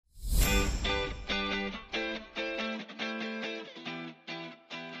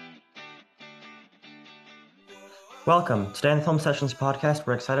Welcome. Today on the Film Sessions podcast,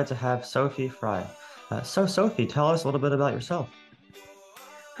 we're excited to have Sophie Frey. Sophie, tell us a little bit about yourself.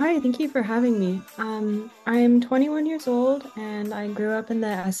 Hi, thank you for having me. I'm 21 years old and I grew up in the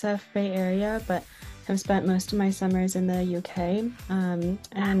SF Bay Area, but have spent most of my summers in the UK.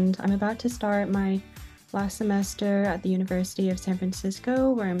 And I'm about to start my last semester at the University of San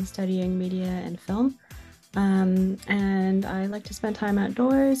Francisco, where I'm studying media and film. And I like to spend time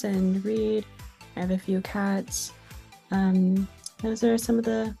outdoors and read. I have a few cats. Those are some of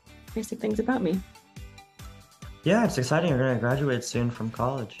the basic things about me. Yeah, it's exciting. You're going to graduate soon from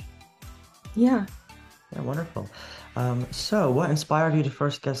college. Yeah. Yeah, wonderful. So, what inspired you to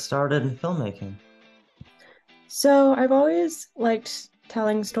first get started in filmmaking? So I've always liked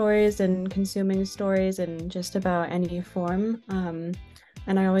telling stories and consuming stories in just about any form.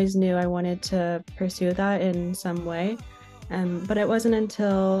 And I always knew I wanted to pursue that in some way. But it wasn't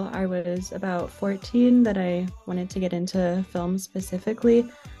until I was about 14 that I wanted to get into film specifically.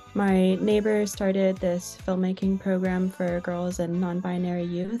 My neighbor started this filmmaking program for girls and non-binary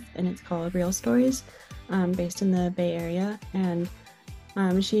youth, and it's called Real Stories, based in the Bay Area. And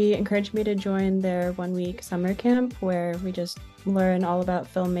she encouraged me to join their 1 week summer camp where we just learn all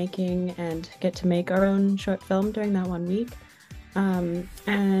about filmmaking and get to make our own short film during that 1 week.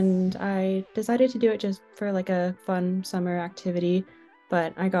 And I decided to do it just for like a fun summer activity,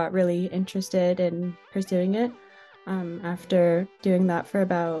 but I got really interested in pursuing it after doing that for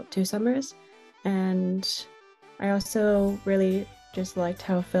about 2 summers. And I also really just liked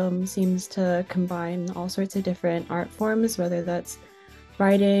how film seems to combine all sorts of different art forms, whether that's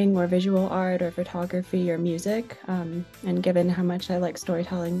writing or visual art or photography or music. And given how much I like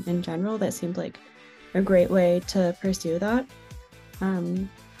storytelling in general, that seemed like a great way to pursue that. Um,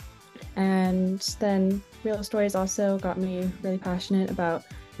 and then Real Stories also got me really passionate about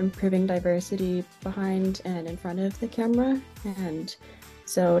improving diversity behind and in front of the camera. And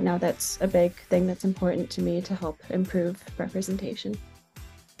so now that's a big thing that's important to me to help improve representation.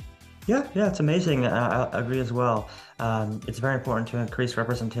 Yeah, it's amazing. I agree as well. It's very important to increase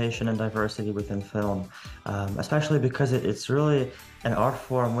representation and diversity within film, especially because it's really an art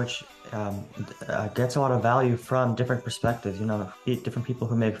form which gets a lot of value from different perspectives. Different people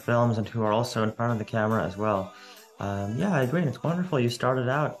who make films and who are also in front of the camera as well. Yeah, I agree. And it's wonderful. You started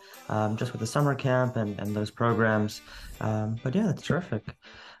out just with the summer camp and those programs. But yeah, that's terrific.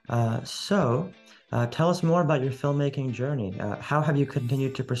 Tell us more about your filmmaking journey. How have you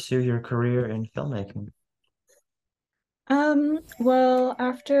continued to pursue your career in filmmaking? Well,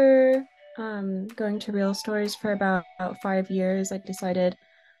 after going to Real Stories for about 5 years, I decided,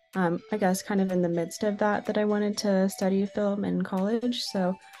 I guess, kind of in the midst of that, that I wanted to study film in college.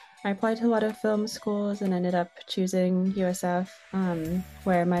 So I applied to a lot of film schools and ended up choosing USF,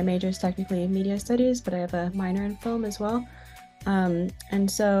 where my major is technically media studies, but I have a minor in film as well. And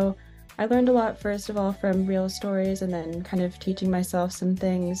so I learned a lot, first of all, from Real Stories and then kind of teaching myself some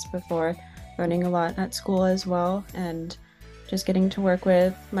things before learning a lot at school as well. And just getting to work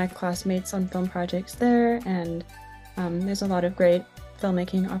with my classmates on film projects there. And there's a lot of great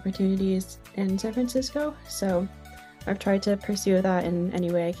filmmaking opportunities in San Francisco. So I've tried to pursue that in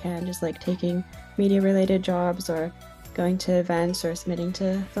any way I can, just like taking media related jobs or going to events or submitting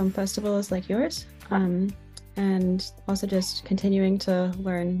to film festivals like yours. And also just continuing to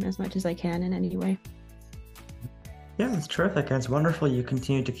learn as much as I can in any way. Yeah, it's terrific. And it's wonderful you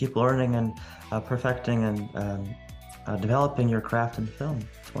continue to keep learning and perfecting and developing your craft in film.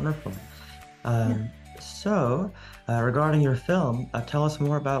 It's wonderful. Yeah. Um, Regarding your film, tell us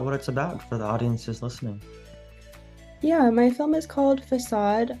more about what it's about for the audiences listening. Yeah, my film is called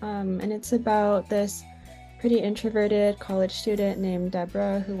Facade, and it's about this pretty introverted college student named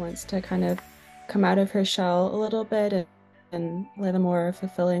Deborah who wants to kind of come out of her shell a little bit and live a more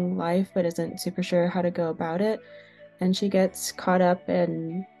fulfilling life, but isn't super sure how to go about it. And she gets caught up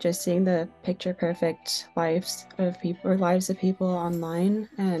in just seeing the picture perfect lives of people online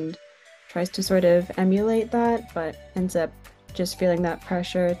and tries to sort of emulate that, but ends up just feeling that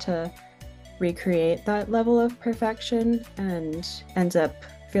pressure to recreate that level of perfection and ends up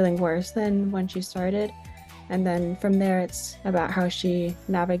feeling worse than when she started. And then from there, it's about how she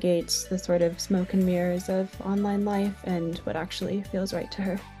navigates the sort of smoke and mirrors of online life and what actually feels right to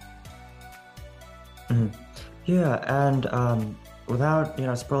her. Mhm. Yeah, and without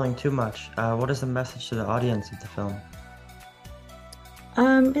spoiling too much, what is the message to the audience of the film?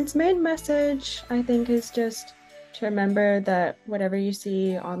 Its main message, I think, is just to remember that whatever you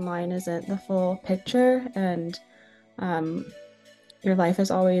see online isn't the full picture, and um, your life is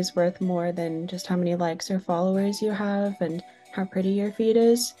always worth more than just how many likes or followers you have and how pretty your feed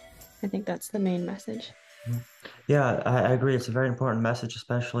is. I think that's the main message. Mhm. Yeah, I agree. It's a very important message,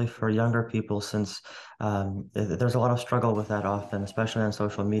 especially for younger people, since there's a lot of struggle with that often, especially on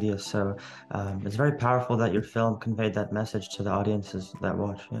social media. So it's very powerful that your film conveyed that message to the audiences that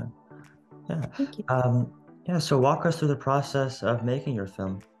watch. Yeah, yeah, Thank you. yeah. So walk us through the process of making your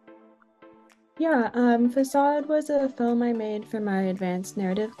film. Yeah, Facade was a film I made for my advanced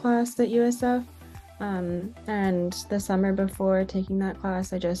narrative class at USF. And the summer before taking that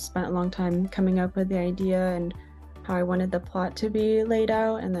class, I just spent a long time coming up with the idea and how I wanted the plot to be laid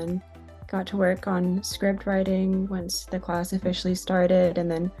out, and then got to work on script writing once the class officially started, and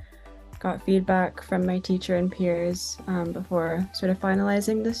then got feedback from my teacher and peers before sort of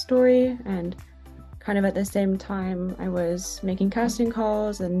finalizing the story. And kind of at the same time, I was making casting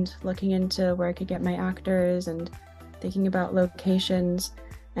calls and looking into where I could get my actors and thinking about locations.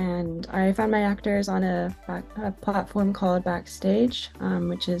 And I found my actors on a platform called Backstage,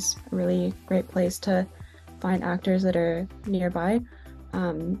 which is a really great place to find actors that are nearby.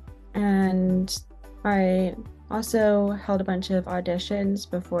 And I also held a bunch of auditions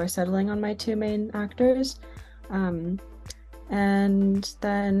before settling on my two main actors. Um, and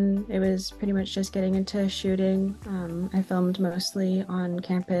then it was pretty much just getting into shooting. I filmed mostly on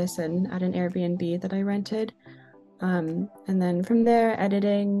campus and at an Airbnb that I rented. And then from there,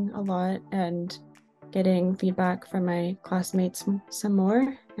 editing a lot and getting feedback from my classmates some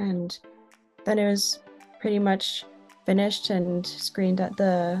more. And then it was pretty much finished and screened at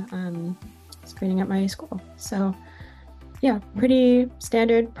the screening at my school. So yeah, pretty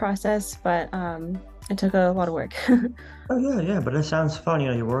standard process, but it took a lot of work. Oh yeah, yeah. But it sounds fun.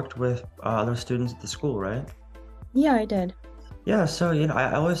 You worked with other students at the school, right? Yeah, I did. Yeah, so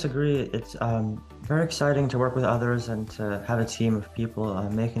I always agree. It's very exciting to work with others and to have a team of people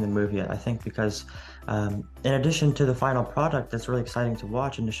making the movie. I think because in addition to the final product, it's really exciting to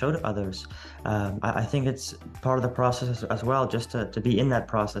watch and to show to others. I think it's part of the process as well, just to be in that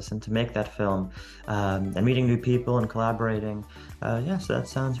process and to make that film and meeting new people and collaborating. Yeah, so that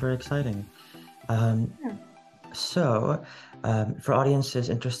sounds very exciting. Um, Yeah. so, for audiences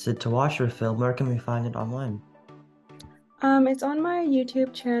interested to watch your film, where can we find it online? It's on my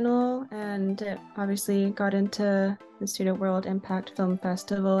YouTube channel, and it obviously got into the Student World Impact Film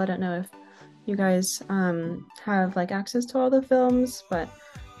Festival. I don't know if you guys have like access to all the films, but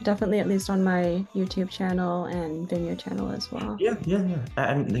definitely at least on my YouTube channel and Vimeo channel as well. Yeah, yeah, yeah.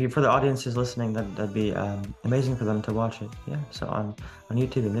 And for the audiences listening, that'd be amazing for them to watch it. Yeah, so on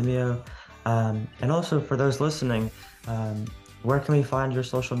YouTube and Vimeo, and also for those listening, um, where can we find your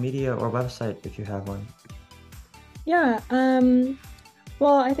social media or website if you have one? Yeah,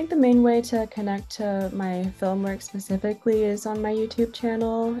 well, I think the main way to connect to my film work specifically is on my YouTube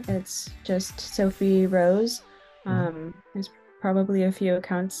channel. It's just Sophie Rose. Mhm. There's probably a few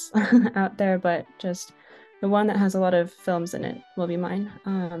accounts out there, but just the one that has a lot of films in it will be mine.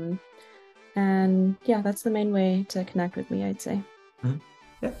 And yeah, that's the main way to connect with me, I'd say. Mhm.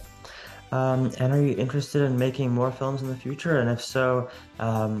 Yeah. And are you interested in making more films in the future? And if so,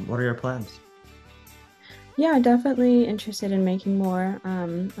 what are your plans? Yeah, definitely interested in making more.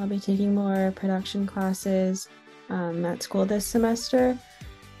 I'll be taking more production classes at school this semester,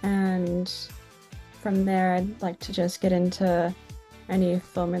 and from there, I'd like to just get into any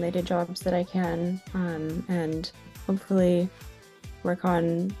film-related jobs that I can, and hopefully work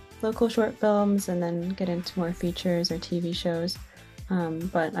on local short films and then get into more features or TV shows.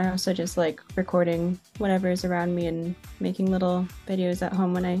 But I also just like recording whatever is around me and making little videos at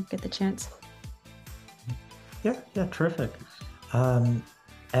home when I get the chance. Yeah, yeah, terrific. Um,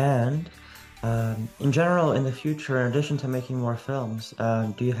 and in general, in the future, in addition to making more films,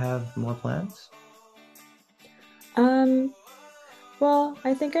 do you have more plans? Um, well,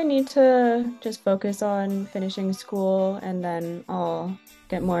 I think I need to just focus on finishing school and then I'll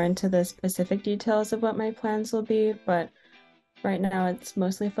get more into the specific details of what my plans will be. But right now it's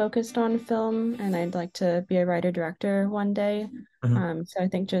mostly focused on film and I'd like to be a writer-director one day. Hmm. So I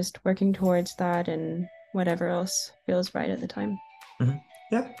think just working towards that and whatever else feels right at the time. Hmm.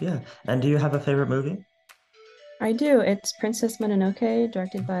 Yeah, yeah. And do you have a favorite movie? I do. It's Princess Mononoke,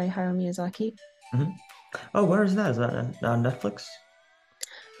 directed by Hayao Miyazaki. Hmm. Oh, where is that? Is that on Netflix?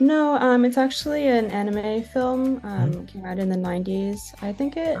 No, it's actually an anime film. Mhm. It came out in the 90s. I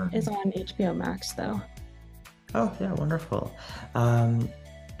think it is on HBO Max though. Oh, yeah, wonderful. Um,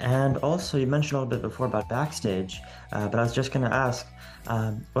 and also, you mentioned a little bit before about Backstage, but I was just going to ask,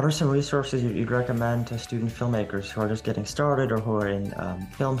 what are some resources you'd recommend to student filmmakers who are just getting started or who are in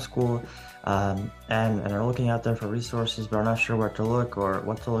film school and are looking out there for resources but are not sure where to look or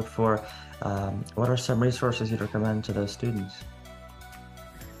what to look for? What are some resources you'd recommend to those students?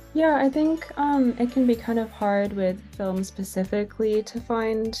 Yeah, I think it can be kind of hard with film specifically to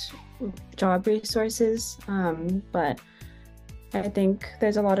find job resources, but I think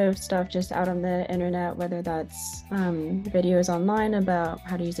there's a lot of stuff just out on the internet, whether that's videos online about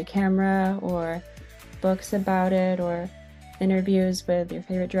how to use a camera or books about it or interviews with your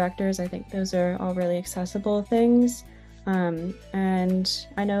favorite directors. I think those are all really accessible things. And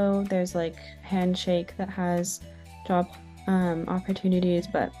I know there's like Handshake that has job opportunities,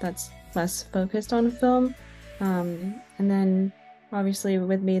 but that's less focused on film. And then obviously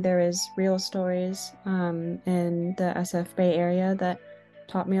with me, there is Real Stories in the SF Bay Area that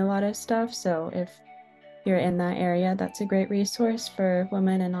taught me a lot of stuff. So if you're in that area, that's a great resource for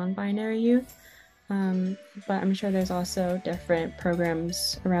women and non-binary youth. Um, but I'm sure there's also different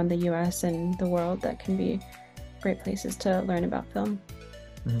programs around the US and the world that can be great places to learn about film.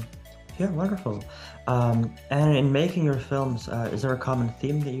 Mhm. Yeah, wonderful. And in making your films, is there a common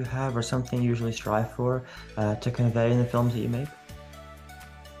theme that you have or something you usually strive for to convey in the films that you make?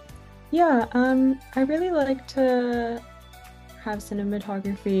 Yeah, I really like to have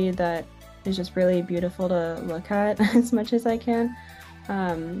cinematography that is just really beautiful to look at as much as I can.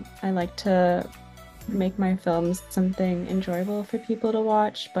 I like to make my films something enjoyable for people to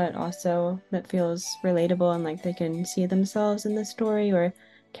watch, but also that feels relatable and like they can see themselves in the story or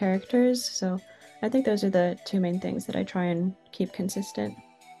characters. So I think those are the two main things that I try and keep consistent.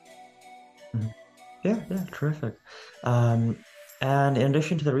 Mhm. Yeah, yeah, terrific. Um, and in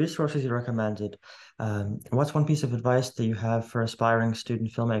addition to the resources you recommended, what's one piece of advice that you have for aspiring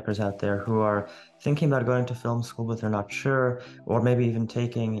student filmmakers out there who are thinking about going to film school but they're not sure, or maybe even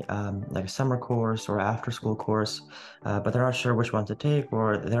taking like a summer course or after school course, but they're not sure which one to take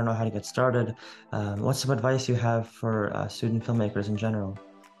or they don't know how to get started? What's some advice you have for student filmmakers in general?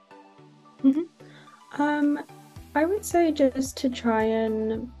 Mhm. Um, I would say just to try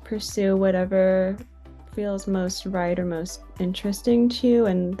and pursue whatever feels most right or most interesting to you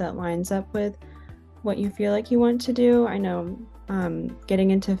and that lines up with what you feel like you want to do. I know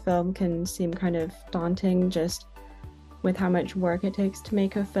getting into film can seem kind of daunting just with how much work it takes to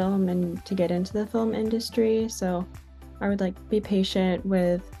make a film and to get into the film industry. So I would like be patient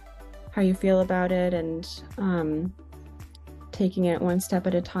with how you feel about it and taking it one step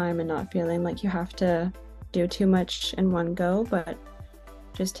at a time and not feeling like you have to do too much in one go, but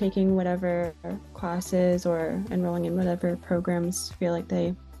just taking whatever classes or enrolling in whatever programs feel like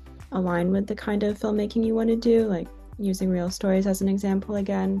they align with the kind of filmmaking you want to do, like using real stories as an example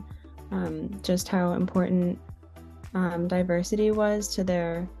again, just how important diversity was to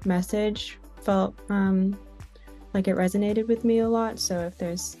their message felt like it resonated with me a lot. So if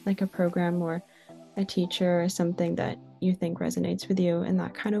there's like a program or a teacher or something that you think resonates with you in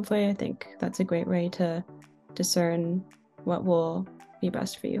that kind of way, I think that's a great way to discern what will be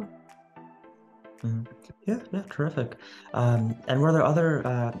best for you. Mhm. Yeah, yeah, terrific. And were there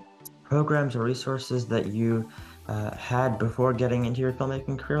other programs or resources that you had before getting into your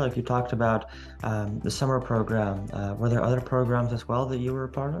filmmaking career? Like you talked about the summer program. Were there other programs as well that you were a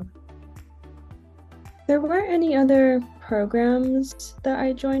part of? There weren't any other programs that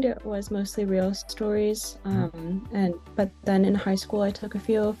I joined. It was mostly real stories. Mhm, And but then in high school, I took a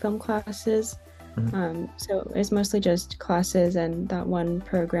few film classes. mhm, So it was mostly just classes and that one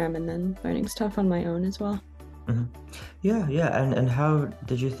program, and then learning stuff on my own as well. mhm. Yeah, yeah. And how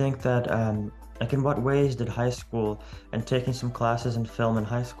did you think that, like in what ways did high school and taking some classes in film in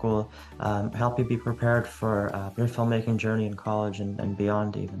high school help you be prepared for your filmmaking journey in college and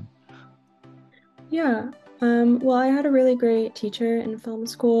beyond even? Yeah. Well, I had a really great teacher in film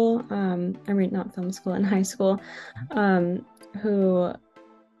school. I mean, not film school, in high school, um, who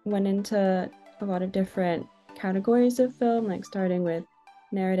went into a lot of different categories of film, like starting with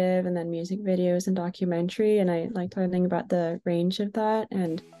narrative and then music videos and documentary. And I liked learning about the range of that.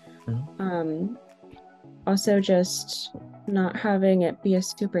 And Mhm, um, also just not having it be a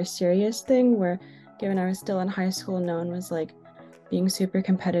super serious thing where, given I was still in high school, no one was like being super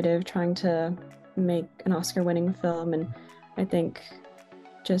competitive trying to make an Oscar winning film. And I think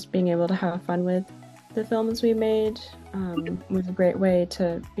just being able to have fun with the films we made was a great way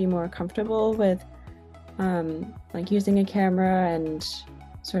to be more comfortable with like using a camera and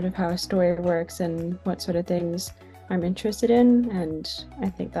sort of how a story works and what sort of things I'm interested in. And I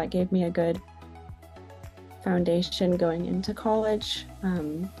think that gave me a good foundation going into college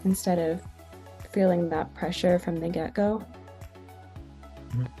instead of feeling that pressure from the get-go.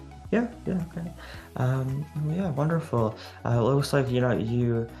 mhm. Yeah, yeah, okay. Yeah, wonderful. It looks like you know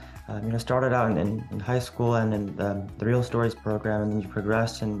you started out in high school and in the Real Stories program, and then you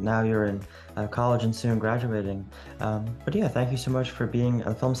progressed, and now you're in college and soon graduating. But yeah, thank you so much for being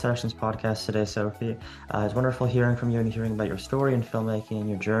on Film Sessions podcast today, Sophie. It's wonderful hearing from you and hearing about your story in filmmaking and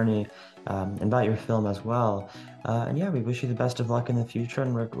your journey, and about your film as well. And yeah, we wish you the best of luck in the future,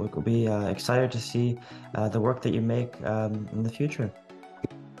 and we'll be excited to see the work that you make in the future.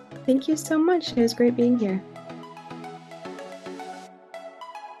 Thank you so much. It was great being here.